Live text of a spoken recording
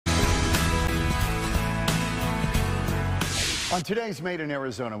On today's Made in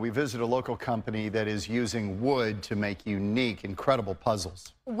Arizona, we visit a local company that is using wood to make unique, incredible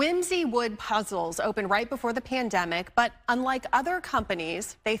puzzles. Whimsy Wood Puzzles opened right before the pandemic, but unlike other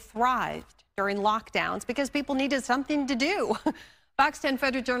companies, they thrived during lockdowns because people needed something to do. Fox 10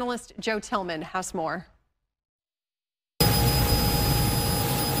 photojournalist Joe Tillman has more.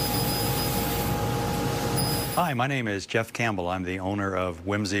 Hi, my name is Jeff Campbell. I'm the owner of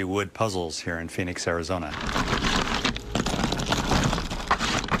Whimsy Wood Puzzles here in Phoenix, Arizona.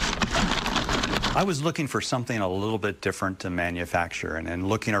 I was looking for something a little bit different to manufacture, and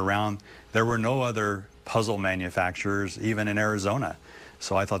looking around, there were no other puzzle manufacturers even in Arizona.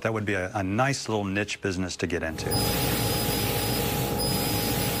 So I thought that would be a nice little niche business to get into.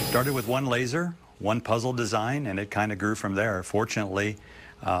 Started with one laser, one puzzle design, and it kind of grew from there. Fortunately,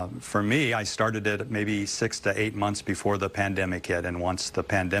 for me, I started it maybe 6 to 8 months before the pandemic hit, and once the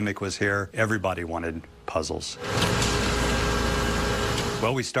pandemic was here, everybody wanted puzzles.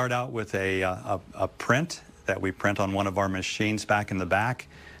 Well, we start out with a print that we print on one of our machines back in the back.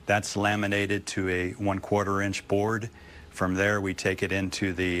 That's laminated to a 1/4 inch board. From there, we take it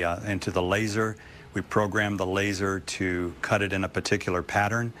into the laser. We program the laser to cut it in a particular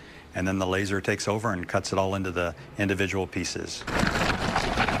pattern, and then the laser takes over and cuts it all into the individual pieces.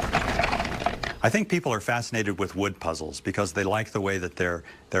 I think people are fascinated with wood puzzles because they like the way that they're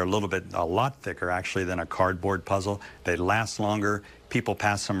a lot thicker actually than a cardboard puzzle. They last longer. People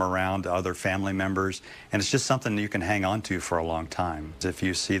pass them around to other family members, and it's just something that you can hang on to for a long time. If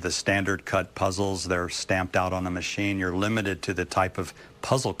you see the standard cut puzzles, they're stamped out on a machine. You're limited to the type of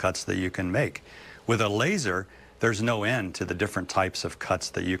puzzle cuts that you can make. With a laser, there's no end to the different types of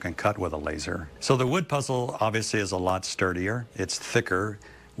cuts that you can cut with a laser. So the wood puzzle obviously is a lot sturdier. It's thicker.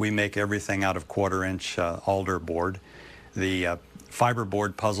 We make everything out of 1/4 inch alder board. The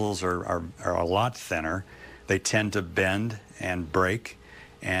fiberboard puzzles are a lot thinner. They tend to bend and break,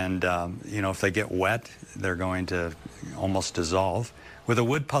 and you know, if they get wet, they're going to almost dissolve. With a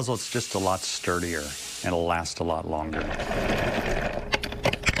wood puzzle, it's just a lot sturdier and it'll last a lot longer.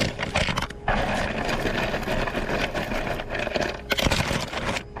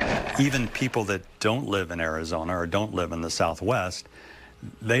 Even people that don't live in Arizona or don't live in the Southwest,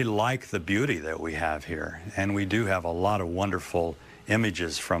 they like the beauty that we have here, and we do have a lot of wonderful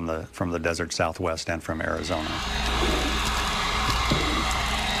images from the desert Southwest and from Arizona.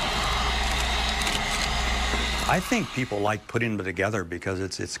 I think people like putting them together because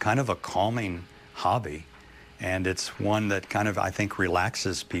it's kind of a calming hobby, and it's one that kind of, I think,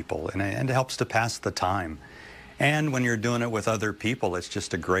 relaxes people and helps to pass the time. And when you're doing it with other people, it's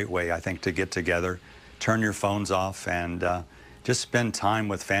just a great way, I think, to get together, turn your phones off, and just spend time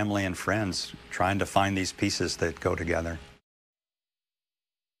with family and friends trying to find these pieces that go together.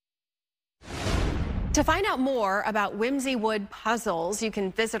 To find out more about Whimsy Wood Puzzles, you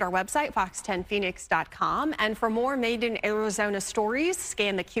can visit our website, fox10phoenix.com. And for more Made in Arizona stories,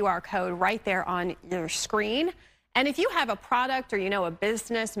 scan the QR code right there on your screen. And if you have a product or you know a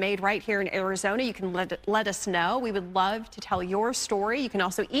business made right here in Arizona, you can let us know. We would love to tell your story. You can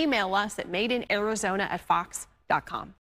also email us at madeinarizona@fox.com.